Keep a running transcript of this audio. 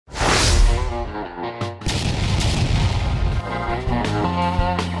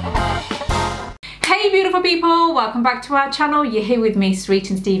beautiful people, welcome back to our channel. You're here with me, Sweet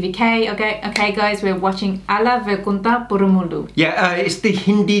and Stevie K. Okay guys, we're watching Allu Vaikunthapurramuloo. Yeah, it's the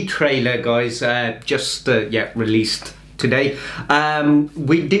Hindi trailer, guys, just released today.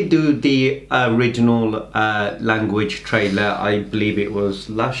 We did do the original language trailer. I believe it was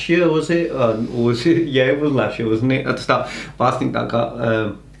last year, was it? Or was it? Yeah, it was last year, wasn't it, at the start? But I think that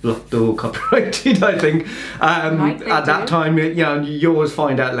got blocked or copyrighted, I think. At that time, you always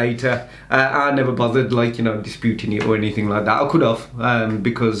find out later. I never bothered, like, disputing it or anything like that. I could have,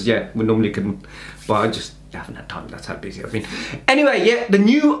 because we normally couldn't, but I just haven't had time. That's how busy I've been. Anyway, the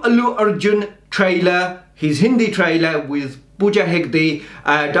new Allu Arjun trailer, his Hindi trailer with Pooja Hegde,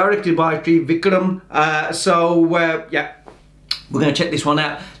 directed by Trivikram. We're going to check this one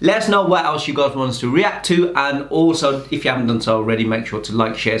out. Let us know what else you guys want us to react to, and also, if you haven't done so already, make sure to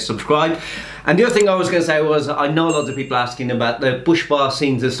like, share, subscribe. And the other thing I was going to say was, I know lots of people asking about the push bar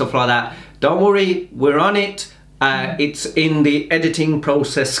scenes and stuff like that. Don't worry, we're on it. It's in the editing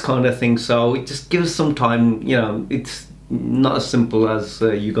process kind of thing, so it just gives us some time. It's not as simple as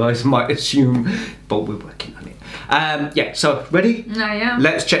you guys might assume, but we're working on it. So ready? I am.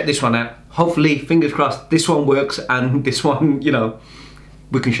 Let's check this one out. Hopefully, fingers crossed, this one works, and this one,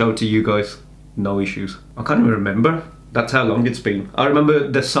 we can show it to you guys. No issues. I can't even remember. That's how long it's been. I remember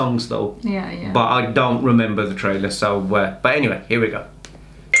the songs though. Yeah. But I don't remember the trailer, so, but anyway, here we go.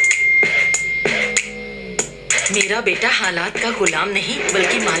 मेरा बेटा हालात का गुलाम नहीं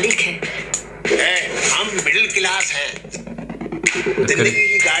बल्कि मालिक है। हम middle class हैं। जिंदगी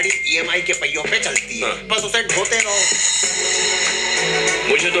की गाड़ी EMI के पहियों पे चलती है, बस उसे ढोते रहो।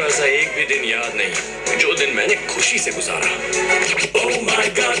 मुझे तो ऐसा एक भी दिन याद नहीं जो दिन मैंने खुशी से गुजारा। Oh my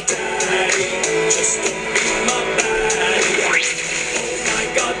God, Daddy, just my body. Oh my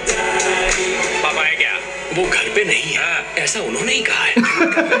God, Daddy. पापा है क्या? वो घर पे नहीं है, ऐसा उन्होंने ही कहा है।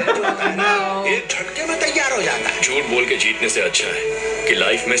 एक झटके में तैयार हो जाता है। झूठ बोल के जीतने से अच्छा है कि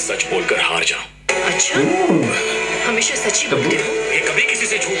लाइफ में सच बोलकर हार जाऊं। अच्छा, हमेशा सच ही बोलते हो? ये कभी किसी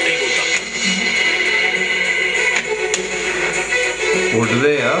से झूठ नहीं बोलता। उड़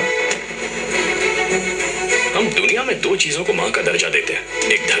रहे यार। हम दुनिया में दो चीजों को माँ का दर्जा देते हैं,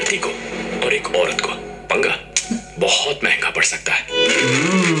 एक धरती को और एक औरत को। पंगा बहुत महंगा पड़ सकता है।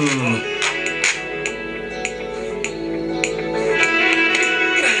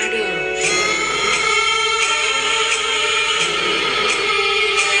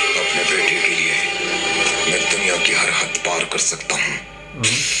 की हर हद पार कर सकता हूँ।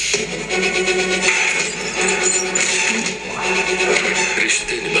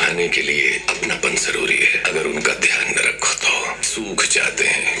 रिश्ते निभाने के लिए अपनापन जरूरी है। अगर उनका ध्यान न रखो तो सूख जाते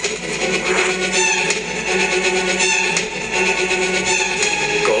हैं।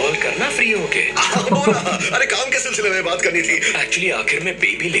 कॉल करना फ्री होके। अरे काम के सिलसिले में बात करनी थी। एक्चुअली आखिर में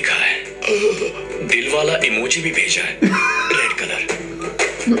बेबी लिखा है, दिल वाला इमोजी भी भेजा है, red colour.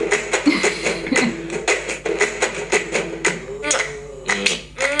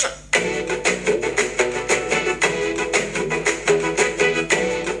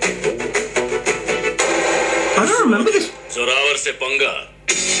 I don't remember this. Zorawar से पंगा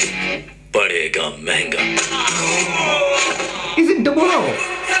पड़ेगा महंगा। Is it double O?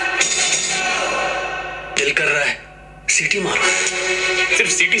 दिल कर रहा है सीटी मारो।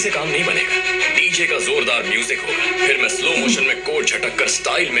 सिर्फ सीटी से काम नहीं बनेगा, डीजे का जोरदार म्यूजिक होगा, फिर मैं स्लो मोशन में कोड झटक कर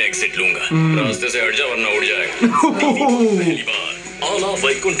स्टाइल में एग्जिट लूंगा। रास्ते से हट जा वरना उड़ जाएगा। पहली बार आला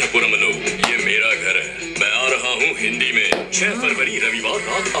वैकुंठपुरमलू, ये मेरा घर है। मैं आ रहा हूँ हिंदी में 6 फरवरी रविवार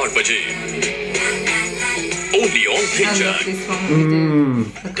रात 8 बजे। Only on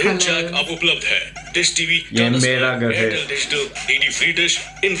Diljak अब उपलब्ध है। डिश टीवी, ये मेरा घर है। Airtel digital, DD free dish,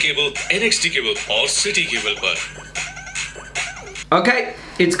 in cable, NXT cable और सिटी केबल पर। Okay,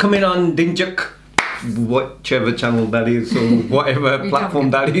 it's coming on Diljak, whichever channel that is, or whatever platform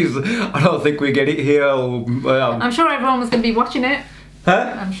that is. I don't think we get it here. Or I'm sure everyone was going to be watching it. Huh?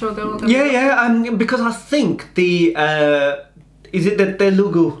 I'm sure they're all going to be because I think the is it the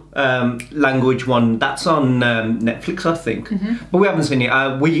Telugu language one that's on Netflix, I think, but we haven't seen it.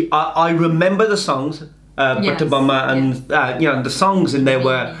 I remember the songs, Bama, and the songs in there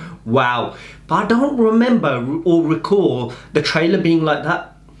were wow, but I don't remember or recall the trailer being like that.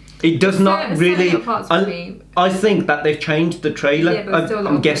 It does not really. I think that they've changed the trailer. Yeah, but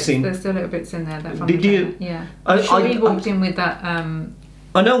still I'm guessing there's still little bits in there. That from Did the you? trailer. Yeah. She walked in with that.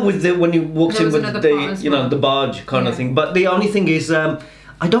 I know with the when he walks in with the the barge kind of thing, but the only thing is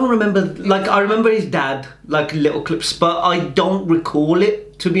I don't remember, like I remember his dad, like little clips, but I don't recall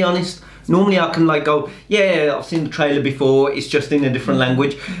it, to be honest. Normally I can like go, yeah, I've seen the trailer before, it's just in a different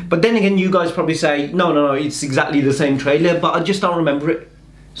language. But then again, you guys probably say, no, it's exactly the same trailer, but I just don't remember it.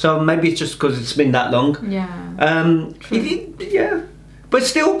 So maybe it's just because it's been that long. Yeah. Yeah. But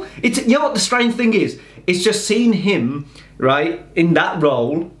still, it's, you know what the strange thing is? It's just seeing him, right, in that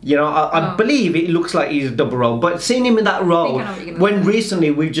role. You know, I believe it looks like he's a double role, but seeing him in that role, when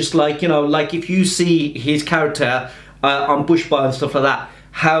recently we've just like, you know, like if you see his character on Pushpa and stuff like that,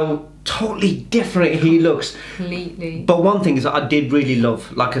 how totally different he looks. Completely. But one thing is I did really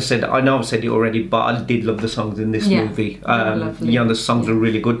love, like I said, I know I've said it already, but I did love the songs in this movie. You know, the songs are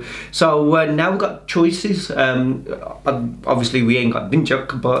really good. So now we've got choices. Obviously we ain't got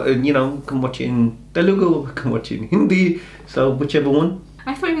Dinchak, but you know, can watch it in Telugu, can watch it in Hindi, so whichever one.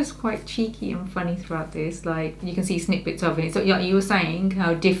 I thought it was quite cheeky and funny throughout this. Like, you can see snippets of it. So yeah, you were saying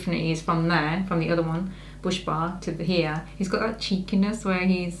how different it is from there, from the other one, Pushpa, to here. He's got that cheekiness where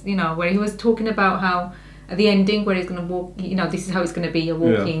he's, you know, where he was talking about how at the ending where he's going to walk, you know, this is how it's going to be, you're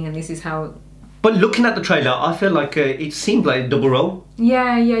walking, and this is how. But looking at the trailer, I feel like it seemed like a double role.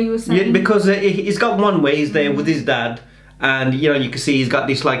 Yeah, you were saying. Yeah, because he's got one where he's there with his dad, and you know, you can see he's got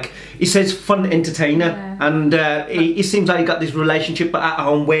this, like, he says fun entertainer, and it seems like he got this relationship at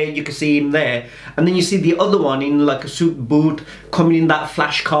home where you can see him there, and then you see the other one in like a suit boot coming in that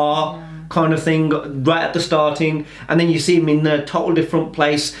flash car kind of thing right at the starting, and then you see him in a total different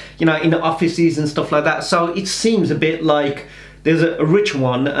place, you know, in the offices and stuff like that. So it seems a bit like there's a rich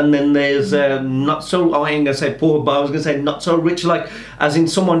one, and then there's not so, I ain't gonna say poor, but I was gonna say not so rich, like as in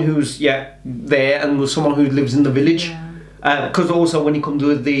someone who's there and with someone who lives in the village. Because also when he comes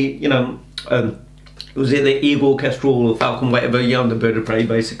with the, you know, was it the Eagle Orchestral or Falcon, whatever, you know, the bird of prey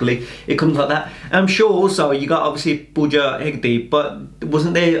basically, it comes like that. And I'm sure also you got obviously Pooja Hegde, but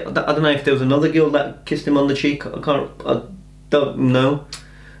wasn't there, I don't know if there was another girl that kissed him on the cheek, I don't know.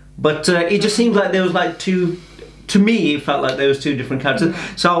 But it just seems like there was like two, to me it felt like there was two different characters.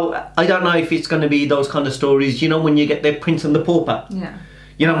 So I don't know if it's going to be those kind of stories, you know, when you get the Prince and the Pauper.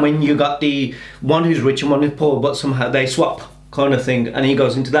 You know, when you got the one who's rich and one who's poor, but somehow they swap kind of thing, and he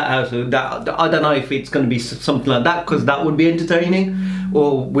goes into that house. I don't know if it's going to be something like that, because that would be entertaining,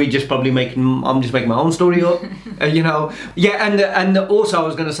 or we just probably I'm just making my own story up, you know. Yeah, and also I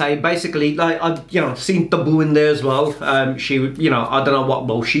was going to say, basically, like, I've, you know, seen Tabu in there as well. She, you know, I don't know what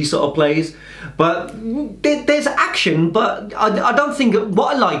role she sort of plays, but there's action, but I don't think,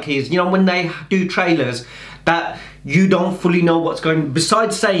 what I like is, you know, when they do trailers, that you don't fully know what's going,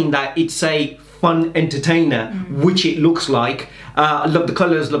 besides saying that it's a fun entertainer, which it looks like. I love the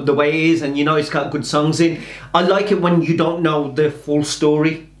colours, love the way it is, and you know it's got good songs in. I like it when you don't know the full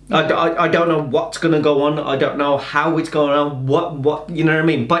story. I don't know what's going to go on, I don't know how it's going on, what you know what I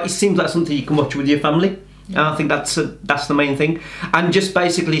mean, but it seems like something you can watch with your family, and I think that's the main thing. And just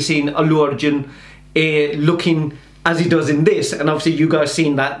basically seeing Allu Arjun looking as he does in this, and obviously you guys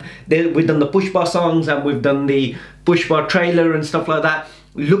seen that we've done the Pushpa songs and we've done the Pushpa trailer and stuff like that.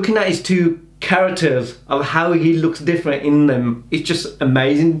 Looking at his two characters of how he looks different in them, it's just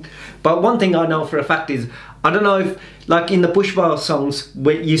amazing. But one thing I know for a fact is, I don't know if, like in the Pushpa songs,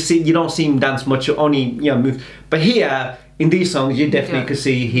 where you don't see him dance much, only, you know, move, but here in these songs you definitely could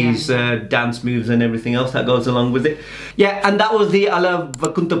see his dance moves and everything else that goes along with it. Yeah, and that was the Allu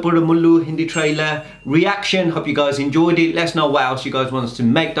Vaikunthapurramuloo Hindi trailer reaction. Hope you guys enjoyed it. Let us know what else you guys want us to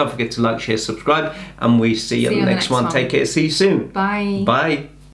make. Don't forget to like, share, subscribe, and we see you on the next one. Take care, see you soon. Bye. Bye.